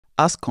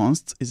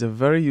Const is a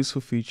very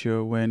useful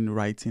feature when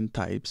writing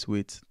types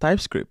with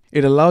TypeScript.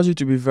 It allows you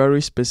to be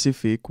very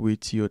specific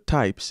with your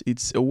types.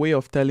 It's a way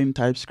of telling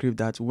TypeScript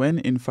that when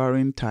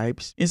inferring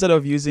types, instead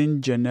of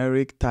using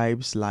generic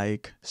types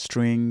like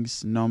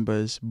strings,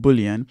 numbers,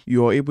 boolean,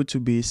 you are able to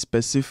be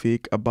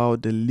specific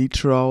about the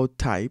literal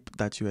type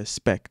that you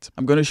expect.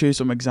 I'm going to show you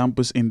some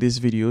examples in this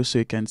video so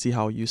you can see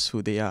how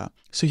useful they are.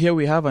 So here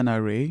we have an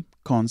array,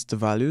 const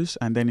values,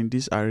 and then in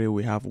this array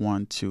we have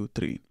 1, 2,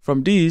 3.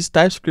 From these,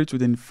 TypeScript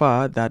would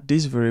infer that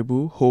this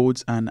variable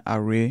holds an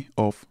array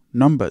of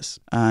numbers.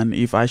 And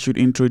if I should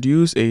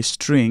introduce a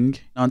string,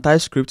 now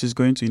TypeScript is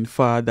going to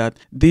infer that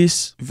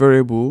this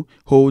variable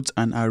holds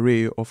an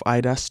array of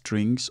either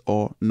strings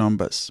or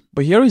numbers.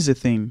 But here is the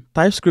thing,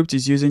 TypeScript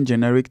is using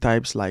generic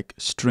types like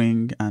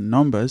string and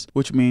numbers,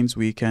 which means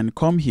we can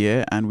come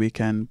here and we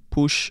can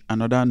push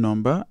another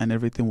number and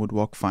everything would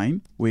work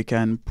fine. We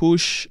can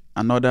push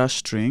another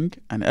string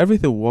and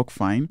everything will work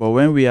fine. But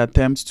when we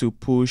attempt to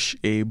push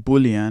a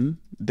boolean,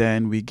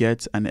 then we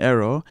get an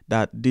error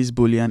that this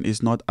boolean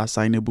is not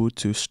assignable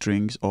to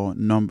strings or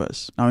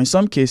numbers. Now in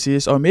some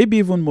cases, or maybe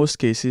even most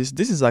cases,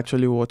 this is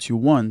actually what you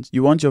want.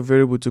 You want your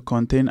variable to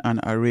contain an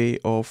array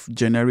of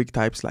generic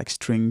types like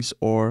strings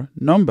or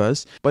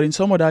numbers, but in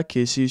some other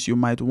cases you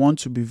might want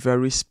to be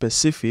very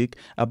specific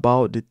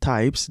about the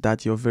types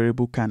that your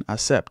variable can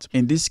accept.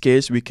 In this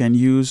case, we can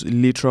use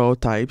literal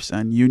types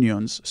and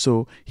unions.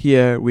 So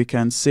here we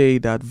can say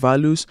that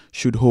values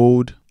should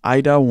hold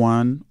either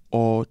 1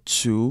 or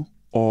 2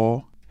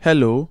 or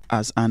hello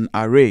as an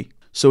array.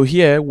 So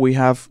here we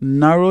have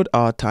narrowed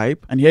our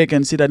type, and here you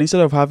can see that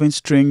instead of having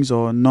strings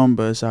or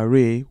numbers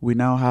array, we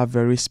now have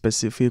very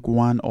specific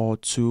 1 or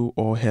 2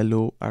 or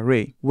hello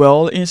array.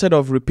 Well, instead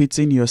of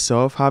repeating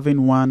yourself,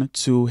 having 1,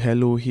 2,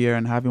 hello here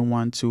and having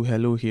 1, 2,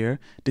 hello here,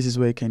 this is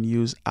where you can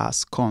use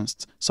as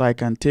const. So I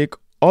can take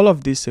all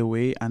of this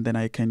away and then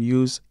I can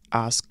use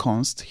as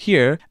const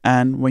here,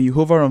 and when you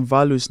hover on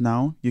values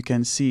now, you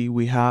can see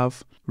we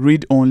have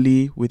read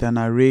only with an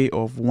array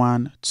of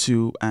 1,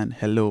 2 and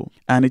hello,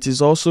 and it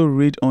is also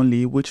read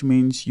only, which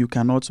means you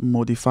cannot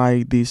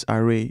modify this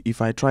array.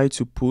 If I try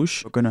to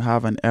push, we're going to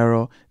have an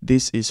error.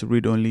 This is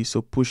read only,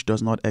 so push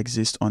does not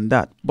exist on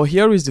that. But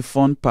here is the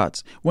fun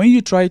part. When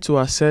you try to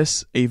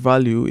access a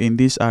value in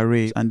this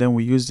array and then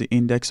we use the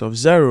index of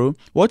 0,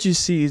 what you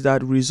see is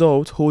that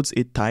result holds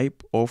a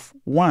type of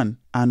 1.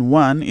 And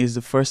 1 is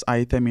the first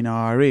item in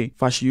our array.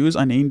 If I should use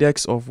an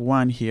index of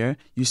 1 here,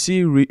 you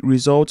see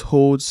result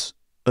holds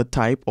a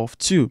type of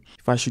 2.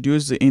 If I should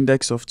use the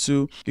index of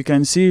 2, you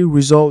can see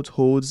result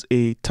holds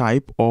a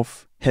type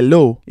of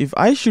hello. If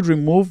I should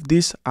remove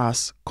this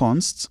as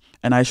const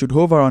and I should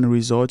hover on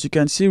result, you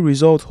can see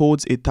result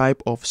holds a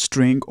type of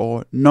string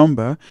or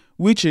number,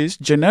 which is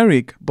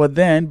generic. But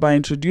then by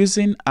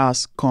introducing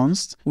as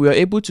const, we are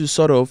able to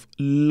sort of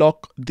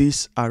lock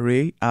this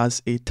array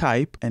as a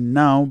type, and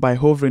now by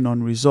hovering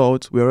on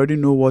result, we already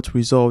know what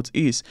result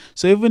is.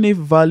 So even if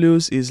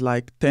values is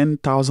like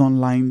 10,000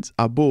 lines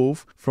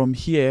above, from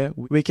here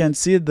we can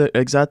see the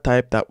exact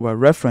type that we're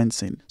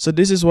referencing. So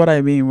this is what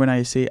I mean when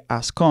I say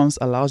as const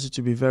allows you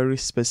to be very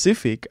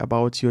specific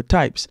about your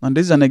types. And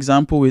this is an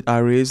example with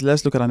arrays.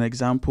 Let's look at an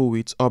example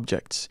with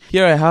objects.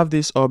 Here I have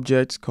this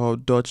object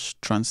called Dutch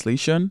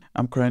translation.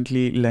 I'm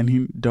currently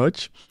learning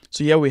Dutch.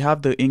 So here we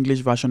have the English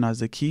version as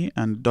the key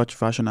and Dutch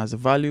version as the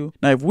value.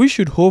 Now if we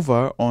should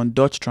hover on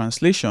Dutch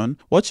translation,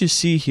 what you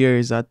see here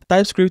is that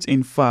TypeScript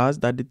infers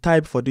that the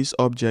type for this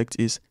object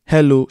is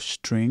hello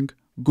string,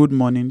 good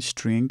morning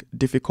string,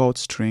 difficult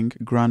string,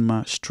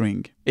 grandma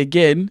string.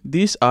 Again,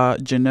 these are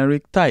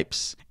generic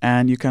types,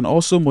 and you can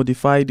also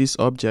modify this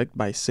object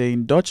by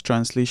saying Dutch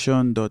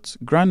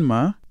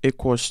translation.grandma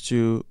equals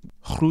to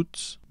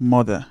groet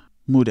mother.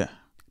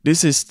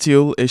 This is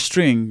still a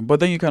string, but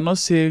then you cannot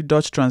say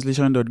Dutch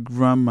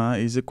translation.grandma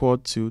is equal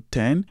to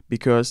 10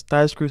 because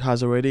TypeScript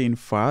has already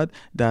inferred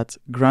that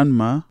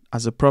grandma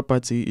as a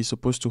property is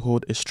supposed to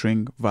hold a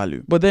string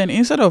value. But then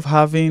instead of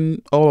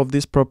having all of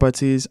these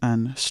properties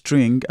and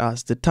string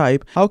as the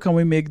type, how can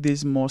we make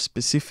this more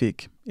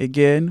specific?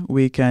 Again,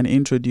 we can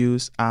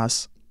introduce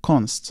as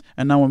const.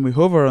 And now when we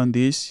hover on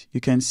this, you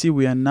can see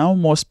we are now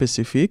more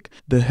specific.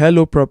 The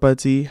hello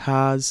property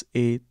has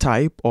a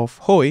type of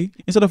hoi.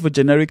 Instead of a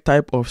generic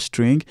type of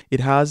string, it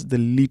has the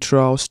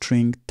literal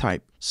string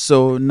type.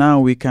 So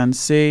now we can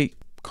say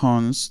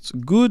const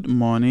good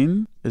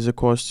morning is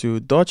equals to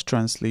Dutch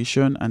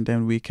translation, and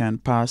then we can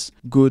pass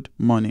good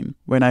morning.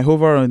 When I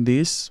hover on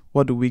this,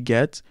 what do we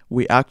get?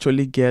 We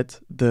actually get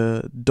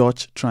the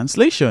Dutch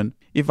translation.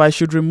 If I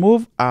should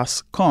remove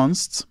as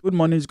const, good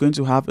morning is going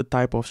to have a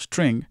type of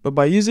string. But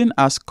by using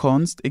as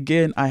const,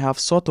 again, I have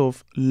sort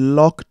of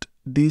locked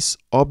this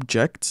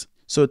object.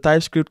 So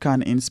TypeScript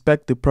can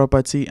inspect the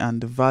property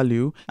and the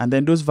value, and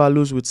then those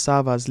values would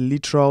serve as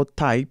literal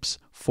types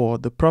for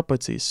the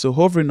properties. So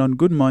hovering on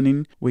good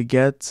morning, we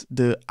get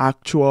the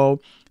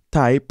actual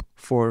type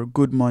for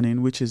good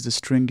morning, which is the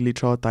string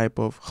literal type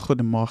of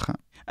goedemorgen.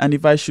 And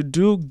if I should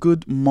do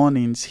good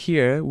mornings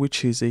here,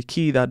 which is a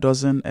key that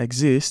doesn't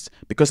exist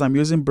because I'm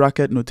using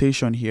bracket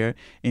notation here,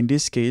 in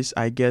this case,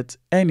 I get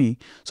any.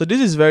 So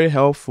this is very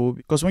helpful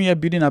because when you're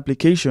building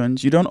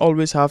applications, you don't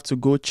always have to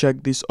go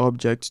check this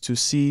object to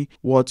see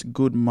what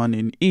good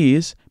morning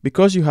is,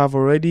 because you have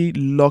already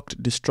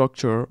locked the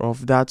structure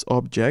of that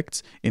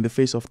object in the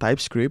face of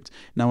TypeScript.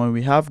 Now, when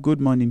we have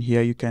good morning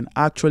here, you can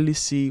actually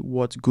see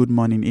what good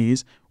morning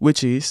is,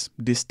 which is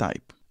this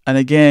type. And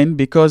again,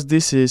 because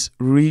this is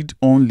read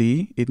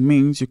only, it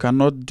means you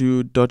cannot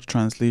do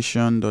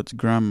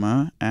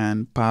 .translation.grammar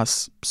and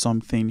pass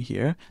something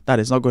here. That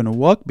is not going to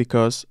work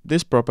because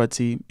this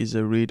property is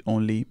a read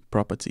only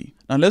property.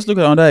 Now let's look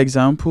at another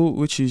example,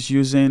 which is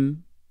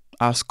using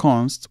as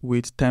const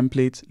with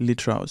template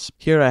literals.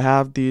 Here I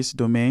have this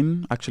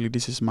domain. Actually,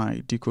 this is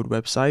my Deeecode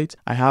website.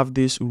 I have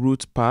this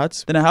root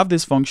part. Then I have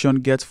this function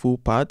get full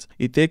part.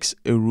 It takes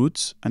a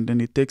root and then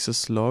it takes a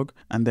slug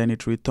and then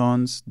it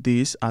returns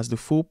this as the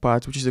full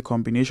part, which is a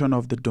combination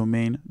of the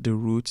domain, the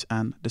root,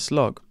 and the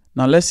slug.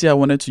 Now let's say I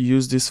wanted to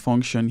use this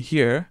function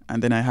here,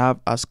 and then I have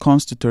as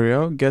const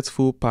tutorial, get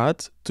full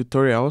part,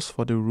 tutorials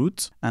for the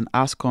root, and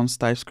as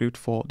const TypeScript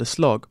for the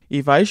slug.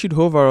 If I should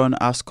hover on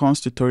as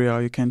const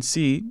tutorial, you can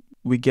see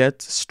we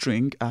get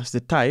string as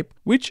the type,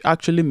 which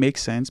actually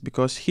makes sense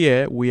because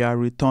here we are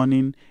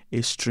returning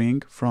a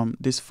string from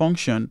this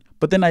function.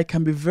 But then I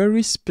can be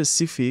very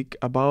specific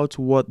about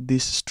what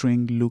this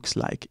string looks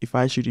like if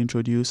I should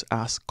introduce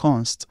as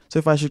const. So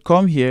if I should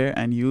come here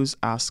and use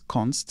as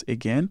const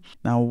again,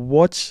 now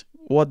watch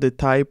what the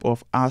type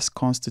of as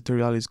const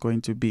tutorial is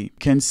going to be. You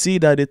can see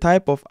that the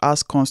type of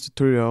as const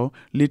tutorial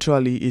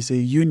literally is a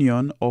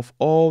union of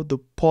all the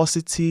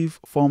positive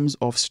forms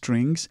of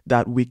strings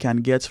that we can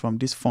get from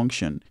this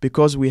function,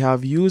 because we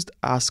have used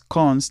as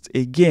const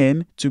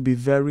again to be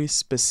very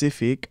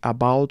specific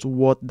about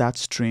what that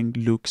string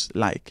looks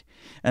like.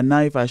 And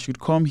now if I should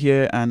come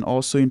here and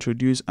also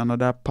introduce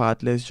another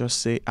part, let's just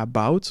say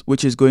about,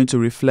 which is going to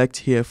reflect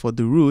here for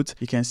the root,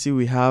 you can see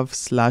we have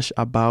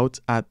 /about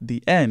at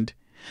the end.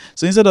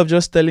 So instead of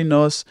just telling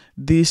us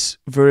this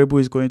variable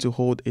is going to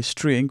hold a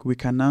string, we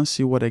can now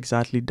see what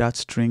exactly that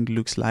string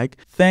looks like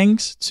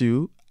thanks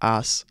to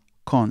as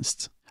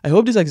const. I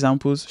hope these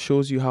examples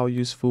shows you how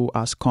useful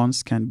as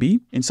const can be.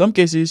 In some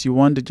cases, you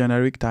want the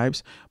generic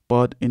types,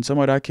 but in some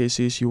other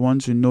cases, you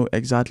want to know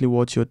exactly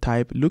what your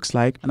type looks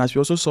like. And as we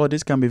also saw,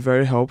 this can be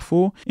very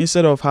helpful.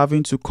 Instead of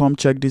having to come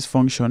check this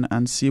function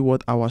and see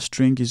what our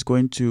string is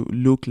going to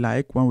look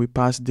like when we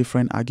pass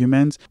different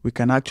arguments, we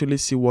can actually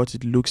see what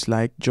it looks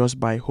like just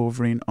by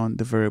hovering on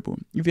the variable.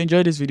 If you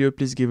enjoyed this video,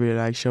 please give it a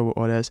like, share with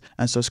others,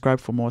 and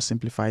subscribe for more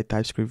simplified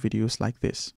TypeScript videos like this.